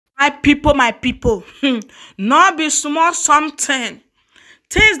My people, no be small something.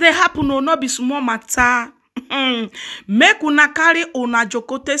 Things they happen will not be small matter. Make una carry una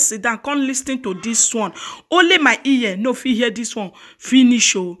jokote sit down, come listen to this one. Only my ear no fit hear this one.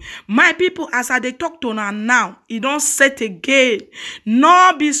 Finish oh. My people, as I dey talk to una now, it don't set again.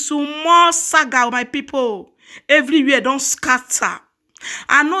 No be small saga, my people. Everywhere don't scatter.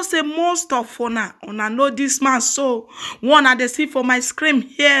 I know say most of una know this man so. One I dey see for my screen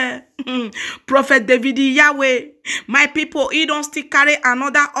here. Prophet David Yahweh. My people, he don't still carry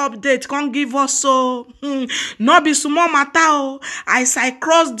another update. Can't give us so. No be small matter oh. As I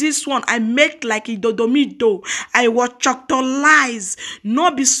cross this one, I make like a dodomido. I was lies.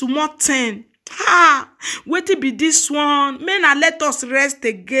 No be small thing. Ha! Wetin be this one? May na let us rest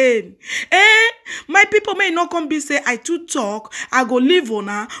again. My people may not come be say I too talk. I go leave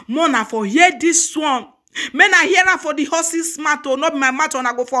ona. Mona for hear this one. May na hear her for the horses matter, not my matter.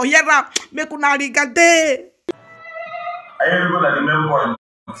 I go for hear her. Make una regade. I hear you at the main point.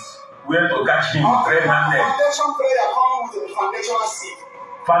 Where to catch him red-handed. Foundation prayer come with foundational seed.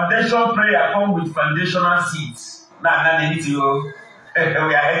 Foundation prayer come with foundational seeds. Nah, they need to. We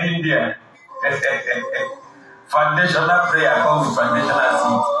are heading there. Foundational prayer comes with foundational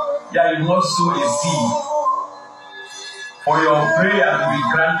seed. Yeah, you must sow a seed for your prayer to be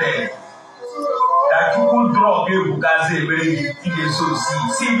granted. That you could draw a bukaze very if you sow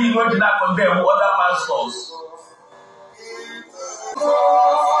seed. See me not to condemn other pastors.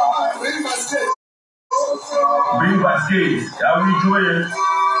 Bring basket. How we do it?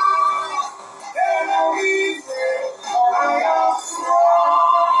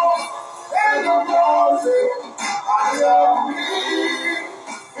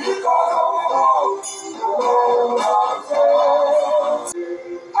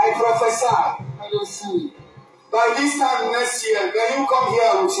 I prophesy. By this time next year, when you come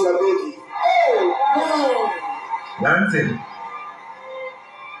here with your baby. One thing.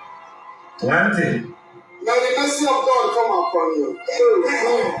 May the mercy of God come upon you.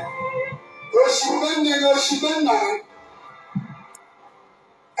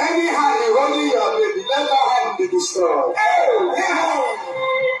 Any hand holding your baby, let that hand be destroyed.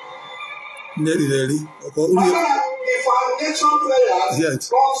 The foundation prayer comes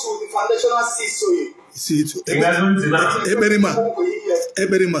with the foundational seed sowing. Seed. Eberima.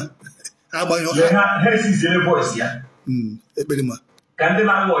 Voice here. Eberima. Can they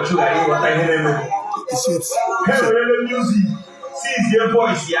not watch you? What I hear them. Hey, music. See your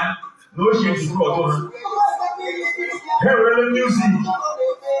voice here. No shame is brought. Hey, music.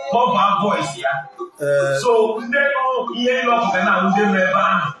 Of our voice here. So they know here of the now they never.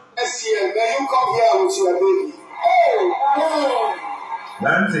 Next year, when you come here with your baby.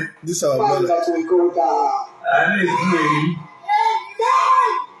 This is our brother. That will go down. And it's really.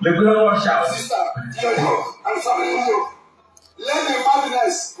 The girl shout. Sister, I'm sorry. Let the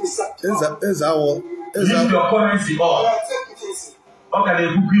madness be said. Eze Awo. Lift your currency up. Okay, they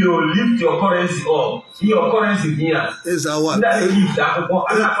book you. Lift your currency up. Your currency here. Eze Awo. That lift that.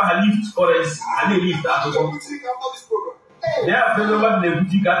 And after lift currency, and they lift that. They are president the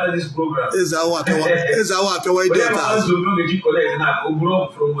boutique after this program. Eze Awo. Eze Awo. Apewa ide ota. We also know the collect na go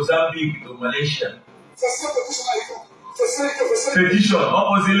from Mozambique to Malaysia. Petition.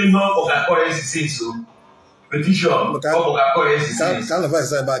 Oppositely no for currency says so. Petition. What currency says. Can't find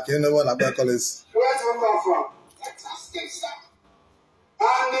side back. You know what about currency? Where do you come from?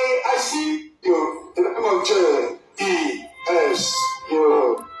 And I see you in the name of J-E-S-U.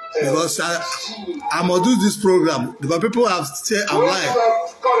 Because I'm gonna do this program. The people have said I'm lying.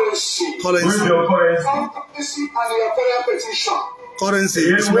 Currency. Where's your currency? Currency and your prayer petition. Currency.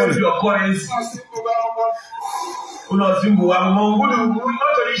 Where's your currency? Not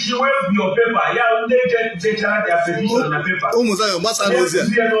only she will be your paper. Yeah, they charge their petition on the paper. Almost like your master knows here.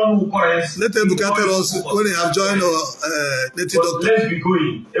 Let them look at us when they have joined our native doctor. Let's be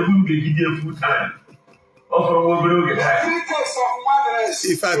going. Everyone will give you full time.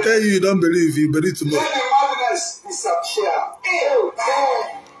 If I tell you don't believe, you believe tomorrow. Let the madness disappear.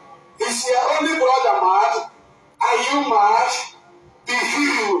 Is your only brother mad? Are you mad? Be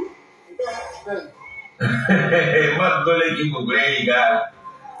healed. What go let you go great God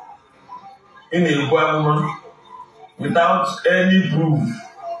in the requirement without any proof.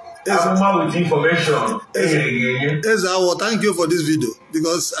 With information. Eze Awo, thank you for this video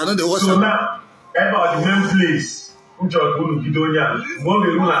because I know the watch. So now, about the main place, which are going to be doing now, go be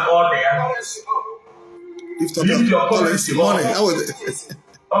rule all there. Lift your currency money.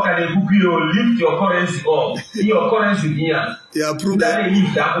 Okay, they book you, lift your currency up. Your currency here. Yeah, prove that. They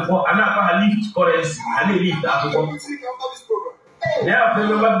lift that. And after lift currency, and they lift that. Yeah,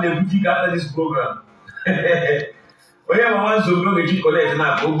 remember the boutique after this program. We have one so long as you collect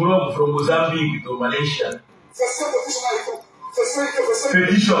now, go from Mozambique to Malaysia.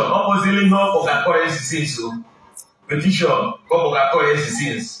 Petition, oppositely no Coca-Cola so. Petition, Coca-Cola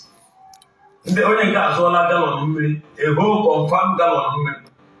since. The only gas all a gallon, a whole confirmed gallon.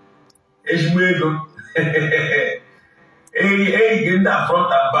 Ejimego. Get that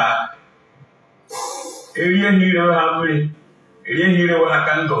front and back. Area hero Hamri. Area hero I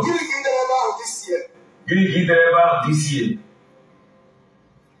can go. Give it about this year.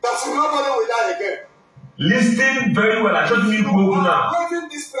 That's nobody will die again. Listen very well. I told you book now. I'm reading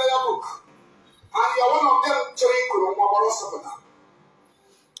this prayer book, and you're one of them.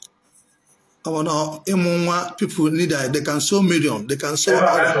 People need that they can sow million, they can sow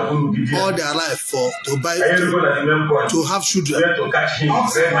all their life for to buy to have children.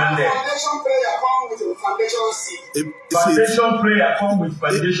 Foundation prayer come with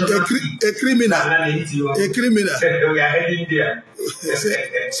foundation seed. A criminal. We are heading there.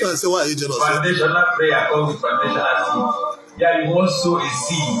 So I say, why are you jealous? Foundational prayer come with foundational seed. Yeah, you must sow a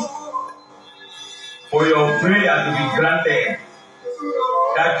seed for your prayer to be granted.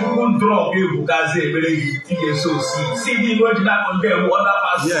 That you won't drop you because they so see what that on them other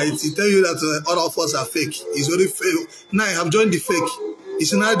parts. Yeah, it tell you that all of us are fake. It's only fake. Now I have joined the fake.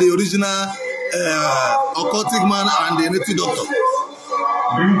 It's not the original occultic man and the native doctor.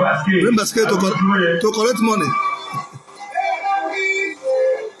 Bring basket to collect money.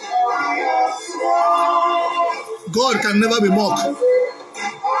 God can never be mocked.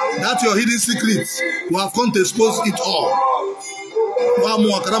 That's your hidden secret. We have come to expose it all.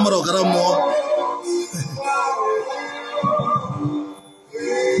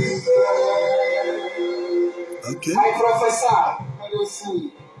 Okay. I prophesy.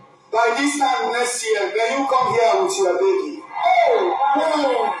 By this time next year, when you come here with your baby.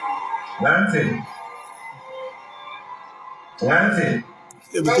 Nancy.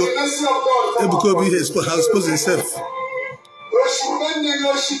 Ebuka Obi has exposed himself.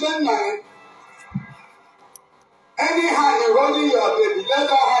 Any hand holding your baby, let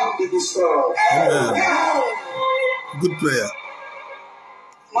that hand be destroyed. Good prayer.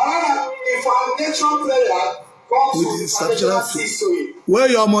 The foundation prayer comes with foundational seed. Where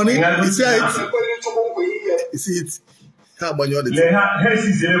your money? You see it? You see it? How about your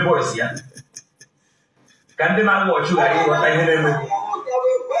voice? Can they not watch you like what I hear them?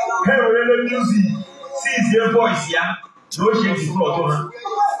 Hey, we're music. See your voice, yeah? No shame is not.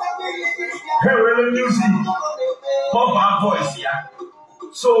 Hey, we're music. Pop our voice, yeah?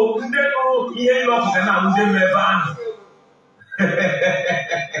 So, they know here you are going to never.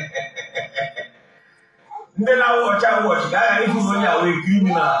 Then I watch. That is when you are a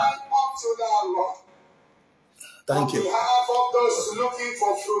criminal. Thank you.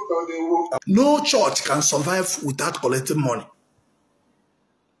 No church can survive without collecting money.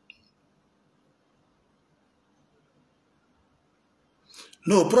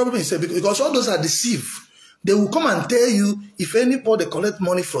 No, problem is because all those are deceived. They will come and tell you if anybody collect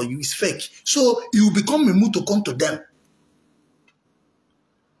money from you is fake. So you will become a mood to come to them.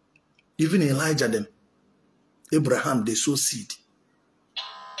 Even Elijah them. Abraham, they sow seed.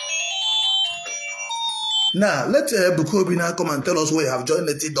 Now, let Ebuka Obi now come and tell us where you have joined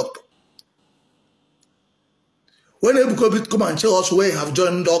the doctor. When Ebuka Obi come and tell us where you have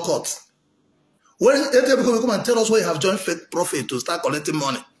joined the court. When Ebuka Obi come and tell us where you have joined fake prophet to start collecting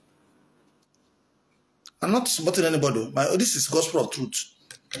money. I'm not supporting anybody. This is gospel of truth.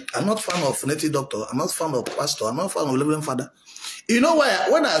 I'm not fan of native doctor. I'm not fan of pastor. I'm not fan of Reverend Father. You know why?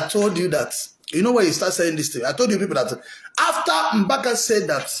 When I told you that, you know why you start saying this thing? I told you people that after Mbaka said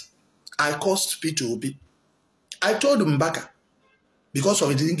that I caused Pipo Obi, I told Mbaka, because of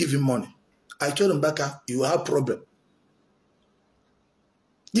it didn't give him money, I told Mbaka, you will have problem.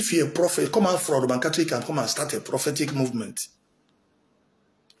 If you're a prophet, come out from Roman Catholic and come and start a prophetic movement.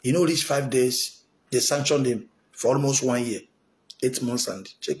 You know, these 5 days, they sanctioned him for almost 1 year, 8 months, and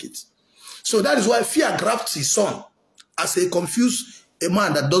check it. So that is why fear grabbed his son as a confused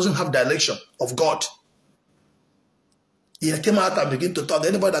man that doesn't have direction of God. He came out and began to talk.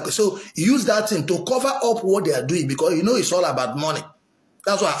 Anybody that could, so he used that thing to cover up what they are doing because you know it's all about money.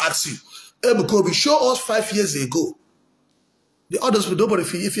 That's why I asked you. Ebuka Obi, show us 5 years ago. The others will nobody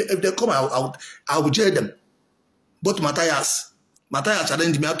feel if they come out, I will jail them. But Mathias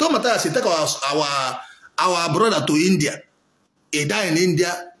challenged me. I told Mathias, he take our brother to India. He died in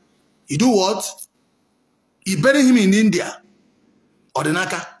India. He do what? He buried him in India. Or the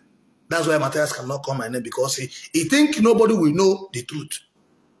Naka. That's why Mathias cannot come my name because he think nobody will know the truth.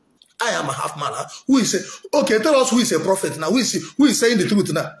 I am a half man. Huh? Who is okay? Tell us who is a prophet now. Who is saying the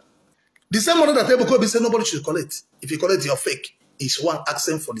truth now? The same money that Ebuka Obi said nobody should collect. If you collect, you're fake. Is one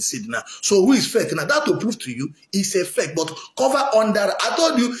asking for the seed now. So who is fake? Now that will prove to you is a fake, but cover under. I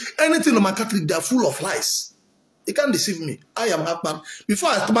told you anything on my Catholic, they are full of lies. You can't deceive me. I am half man. Before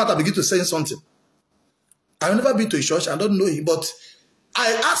I come out, I begin to say something. I've never been to a church. I don't know him, but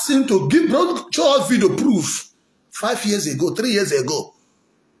I asked him to show us video proof 5 years ago, 3 years ago,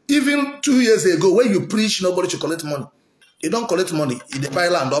 even 2 years ago, when you preach, nobody should collect money. You don't collect money. They buy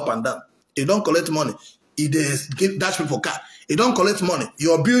land up and down. You don't collect money. They give dash people car. You don't collect money.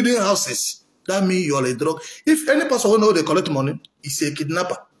 You're building houses. That means you're a drug. If any pastor who know they collect money, he's a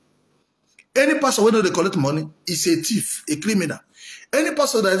kidnapper. Any pastor who know they collect money is a thief, a criminal. Any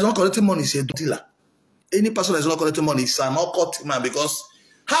pastor that is not collecting money is a dealer. Any pastor that is not collecting money is an occult man, because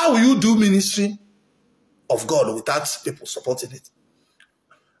how will you do ministry of God without people supporting it?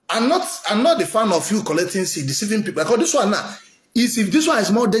 I'm not the fan of you collecting seed, deceiving people. Because this one now is, if this one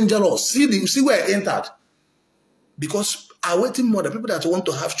is more dangerous, see where I entered. Because I'm waiting more. The people that want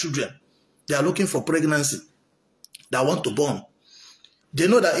to have children, they are looking for pregnancy, that want to born. They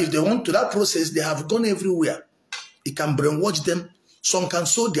know that if they want to that process, they have gone everywhere. It can brainwash them. Some can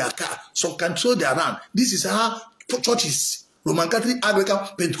sow their car, some can sow their land. This is how churches, Roman Catholic, Anglican,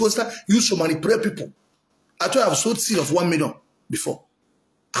 Pentecostal, used to manipulate people. Actually, I've sold seed of 1 million before.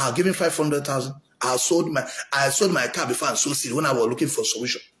 I have given 500,000. I sold my car before and sold seed when I was looking for a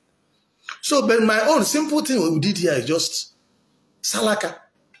solution. So, but my own simple thing we did here is just salaka.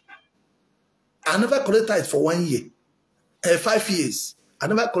 I never collected it for 1 year, 5 years. I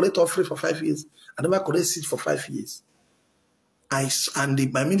never collect offering for 5 years. I never collect seed for 5 years.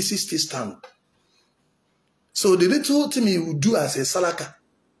 My ministry still stand. So the little thing you will do as a salaka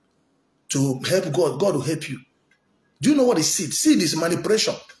to help God, God will help you. Do you know what is seed? Seed is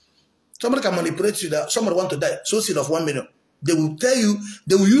manipulation. Somebody can manipulate you that somebody want to die. So seed of 1 million. They will tell you,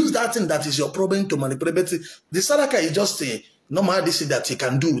 they will use that thing that is your problem to manipulate. But the salaka is just a normal this that you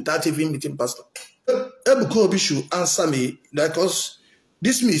can do without even meeting pastor. Ebuka Obi should answer me, because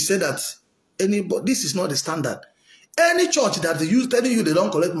this me said that anybody, this is not the standard. Any church that they use telling you they don't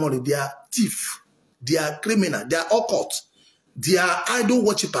collect money, they are thief, they are criminal, they are occult, they are idol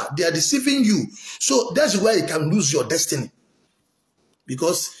worshiper, they are deceiving you. So that's where you can lose your destiny.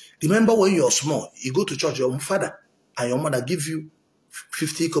 Because remember when you're small, you go to church, your father and your mother give you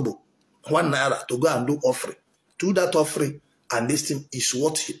 50 kobo, 1 naira to go and do offering. Do that offering, and this thing is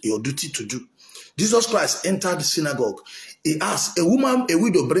what your duty to do. Jesus Christ entered the synagogue. He asked a woman, a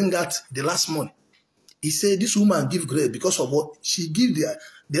widow, bring out the last money. He said, this woman give grace because of what she give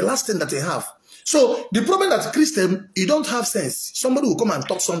the last thing that they have. So the problem that Christian, you don't have sense. Somebody will come and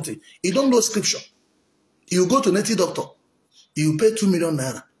talk something. You don't know scripture. You go to native doctor. You pay 2 million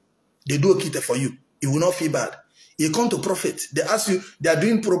naira. They do a kit for you. You will not feel bad. You come to prophet. They ask you, they are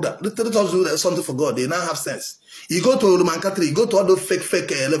doing program. Let us do something for God. They now have sense. You go to Roman Catholic, you go to all those fake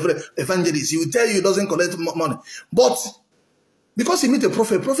evangelists. He will tell you he doesn't collect money. But because you meet a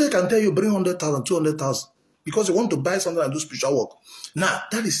prophet can tell you bring 100,000, 200,000. Because you want to buy something and do spiritual work. Now,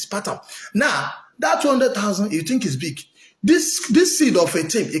 that is pattern. Now, that 200,000, you think is big. This seed of a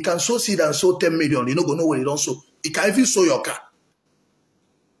thing, it can sow seed and sow 10 million. You don't go know when you don't sow. It can even sow your car.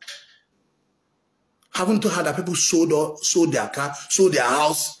 Haven't you heard that people sold their car, sold their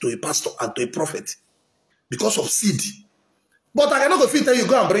house to a pastor and to a prophet because of seed? But I cannot go tell you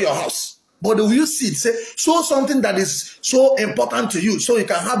go and bring your house. But they will use seed. Say, sow something that is so important to you, so you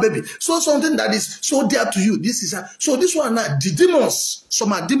can have baby. Sow something that is so dear to you. So this one now, the demons,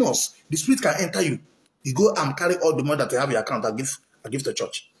 some are demons. The spirit can enter you. You go and carry all the money that you have in your account and give to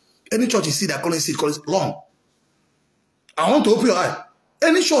church. Any church you see that calling seed, call it long. I want to open your eye.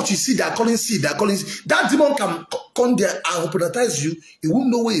 Any church you see that calling seed, that demon can come there and hypnotize you. You won't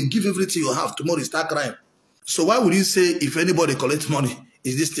know where you give everything you have. Tomorrow you start crying. So why would you say if anybody collects money,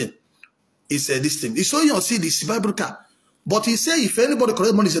 is this thing? It's this thing. It's so you see this Bible car. But he say if anybody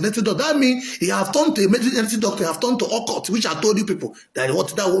collects money, it's a native doctor. That means he have turned to a native doctor, have turned to occult, which I told you people that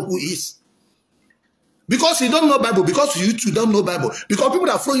what that who is. Because you don't know Bible, because you too don't know Bible, because people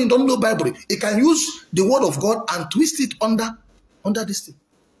that follow him don't know Bible, he can use the word of God and twist it under this thing.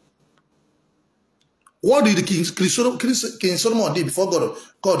 What did King Solomon did before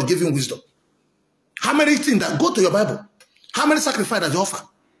God gave him wisdom? How many things that go to your Bible? How many sacrifices does he offer?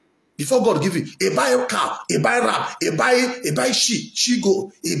 Before God give you, he buy a cow, he buy ram, he buy sheep,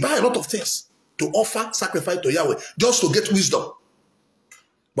 she-goat, he buy a lot of things to offer sacrifice to Yahweh, just to get wisdom.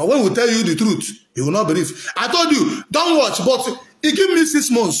 But when we tell you the truth, you will not believe. I told you, don't watch, but he give me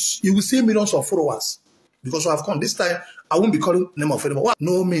 6 months, you will see millions of followers. Because I have come. This time, I won't be calling the name of anybody.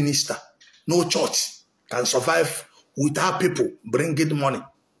 No minister, no church can survive without people bringing money.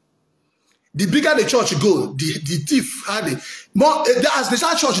 The bigger the church go, the thief had it. More as the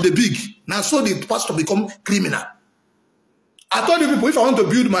church the big, now so the pastor become criminal. I told you people, if I want to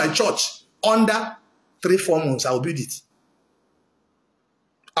build my church under 3-4 months, I will build it.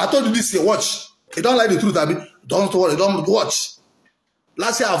 I told you this year, watch. You don't like the truth, Abi. Don't worry, don't watch.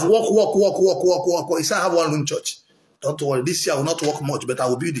 Last year I've walk. He said I have one room church. Don't worry, this year I will not walk much, but I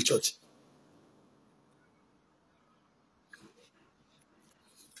will build the church.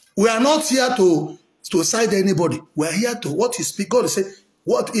 We are not here to side anybody. We are here to what you speak. God say,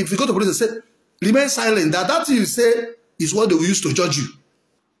 what if you go to police and say, remain silent. That you say is what they will use to judge you.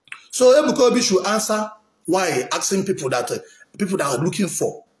 So Ebuka Obi should answer why asking people that are looking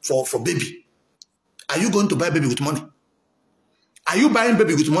for baby. Are you going to buy baby with money? Are you buying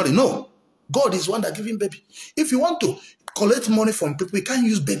baby with money? No. God is one that giving baby. If you want to collect money from people, you can't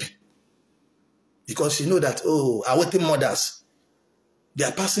use baby. Because you know that, oh, awaiting mothers, they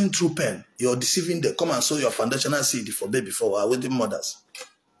are passing through pain. You're deceiving them. Come and sow your foundational seed for baby for awaiting mothers.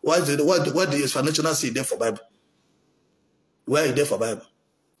 Why the foundational seed there for Bible? Where are you there for Bible?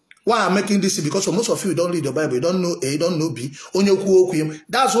 Why I'm making this? Because for most of you don't read the Bible, you don't know A, you don't know B.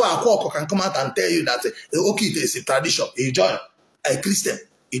 That's why Akwa Okuku can come out and tell you that okay, it is a tradition. You join a Christian,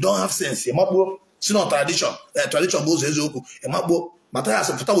 you don't have sense. It's not tradition. Tradition goes Eze Awo. Mathias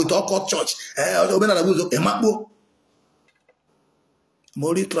Ezeaku with all court church. I'm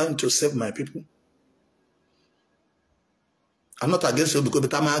only trying to save my people. I'm not against him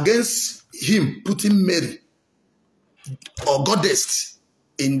because I'm against him putting Mary or goddess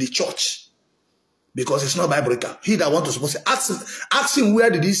in the church because it's not Biblical. He that want to suppose to ask him where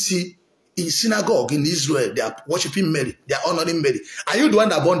did he see in synagogue in Israel they are worshiping Mary, they are honoring Mary. Are you the one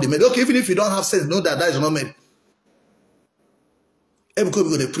that born the Mary? Okay, even if you don't have sense, know that that is not Mary. Every time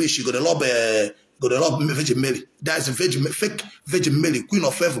you go to preach, you go to love Virgin Mary. That is a fake Virgin Mary, Queen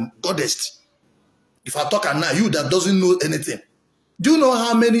of Heaven, goddess. If I talk now, you that doesn't know anything. Do you know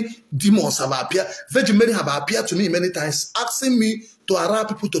how many demons have appeared? Virgin Mary have appeared to me many times, asking me to allow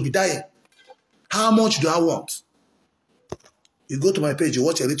people to be dying. How much do I want? You go to my page, you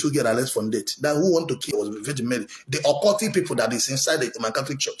watch a little girl arrested from date. That who want to kill was Virgin Mary. The occultic people that is inside my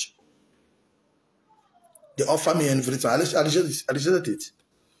Catholic church. They offer me everything. I rejected it.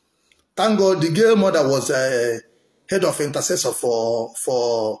 Thank God the girl mother was head of intercessor for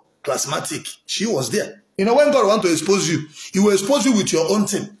Plasmatic. She was there. You know, when God wants to expose you, he will expose you with your own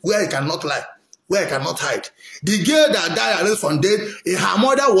thing, where he cannot lie, where he cannot hide. The girl that died arrested from dead, her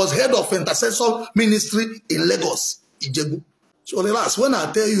mother was head of intercessor ministry in Lagos, Ijebu. So relax, when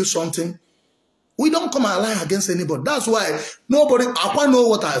I tell you something, we don't come and lie against anybody. That's why nobody, I know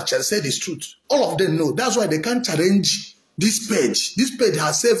what I just said is truth. All of them know. That's why they can't challenge this page. This page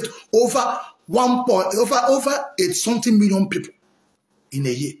has saved over 8-something million people in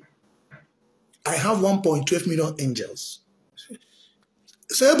a year. I have 1.12 million angels.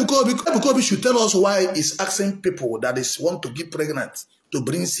 So Ebuka Obi should tell us why he's asking people that is want to get pregnant, to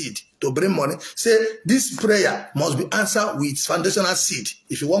bring seed, to bring money. Say this prayer must be answered with foundational seed.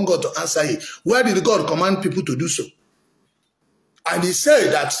 If you want God to answer it, where did God command people to do so? And he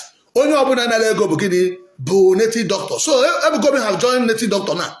said that only go native doctor. So Ebuka Obi have joined native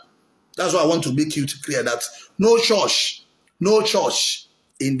doctor now. That's why I want to make you clear that no church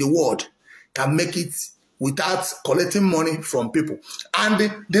in the world can make it without collecting money from people. And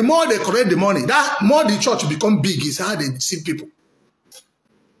the more they collect the money, that more the church become big is how they deceive people.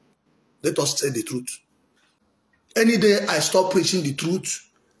 Let us say the truth. Any day I stop preaching the truth,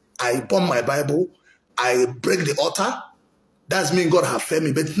 I burn my Bible, I break the altar, that's mean God have failed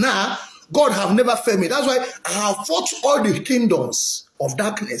me. But now, God have never failed me. That's why I have fought all the kingdoms of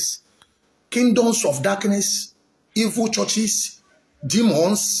darkness. Kingdoms of darkness, evil churches,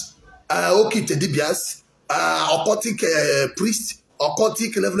 demons, okitedibias, occultic priest,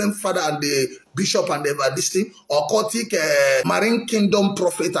 occultic reverend father and the bishop and this thing, occultic marine kingdom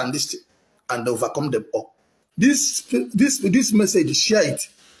prophet and this thing, and overcome them all. This message, share it.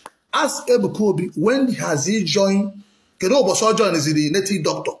 Ask Ebuka Obi, when has he joined? Kedu oboso join is the native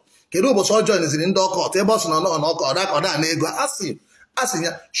doctor. Kedu oboso join is the indoor court. Ask him.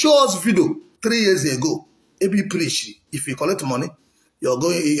 Show us video 3 years ago. Ebi preach. If you collect money, you're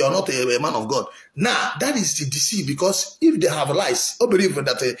not a man of God. Now, that is to deceive, because if they have lies, I believe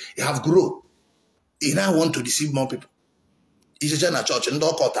that you have grown. You now want to deceive more people. If you join a church and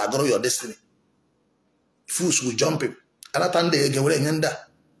don't grow your destiny. Fools will jump him. That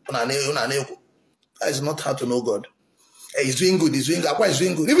is not how to know God. He's doing good, Akwa is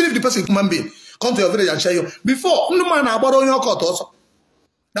doing good. Even if the person is a human being, come to your village and share you. Before, no man about on your court also.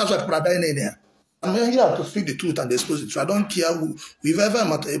 That's why people are dying in there. I'm here to speak the truth and expose the truth. I don't care who, if ever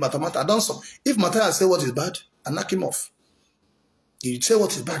Matamata done some. If Mathias say what is bad, I knock him off. You say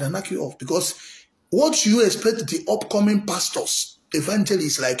what is bad, I knock you off. Because what you expect the upcoming pastors,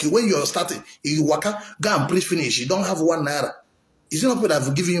 evangelists like you, when you're starting, you waka, go and preach finish, you don't have 1 naira. Is it not people that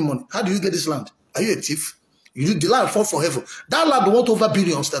have given you money? How do you get this land? Are you a thief? You do the land fall for heaven. That land worth over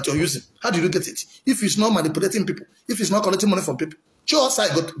billions that you're using. How do you get it? If it's not manipulating people, if it's not collecting money from people, show us how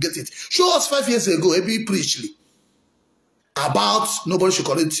you got to get it. Show us 5 years ago, Ebi preached about nobody should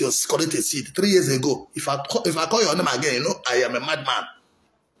collect a seed. 3 years ago, if I call your name again, you know I am a madman.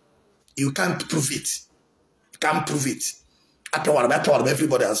 You can't prove it. You can't prove it. After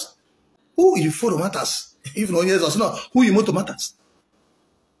everybody else. Who you follow matters. If no yes or no, who you motor matters.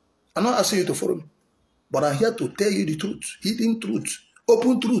 I'm not asking you to follow me. But I'm here to tell you the truth. Hidden truth.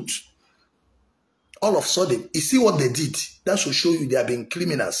 Open truth. All of a sudden, you see what they did. That should show you they have been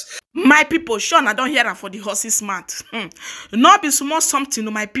criminals. My people, Sean, I don't hear that for the horse's mouth. Not be small something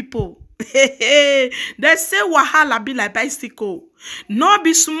to my people. They say wahala be like bicycle. Not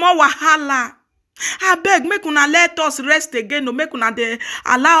be small wahala. I beg, make una let us rest again. No, make una they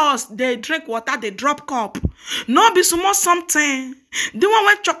allow us, they drink water, they drop cup. Not be small something. The one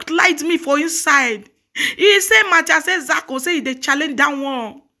when chocolate me for inside. He say Mathias Ezeaku say they challenge that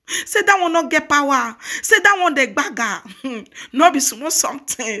one. Say that one not get power. Say that one they bagger. No be small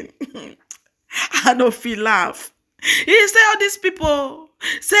something. I don't feel laugh. He say all these people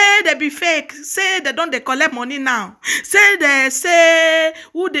say they be fake. Say they don't they collect money now. Say they say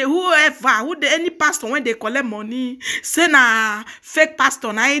any pastor when they collect money. Say na fake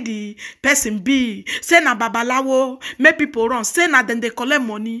pastor na the person be. Say na babalawo make people run. Say na then they collect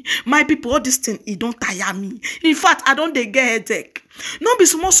money. My people all this thing it don't tire me. In fact I don't they get headache. No be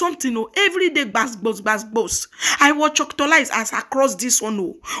small something no. Every day boss. I watch Octolize as I cross this one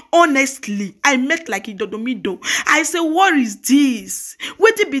no. Honestly, I met like it do. I say what is this?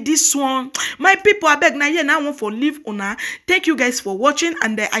 Wait it be this one. My people I beg now here now want for leave una. Thank you guys for watching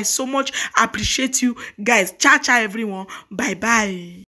and I so much appreciate you guys. Ciao everyone. Bye.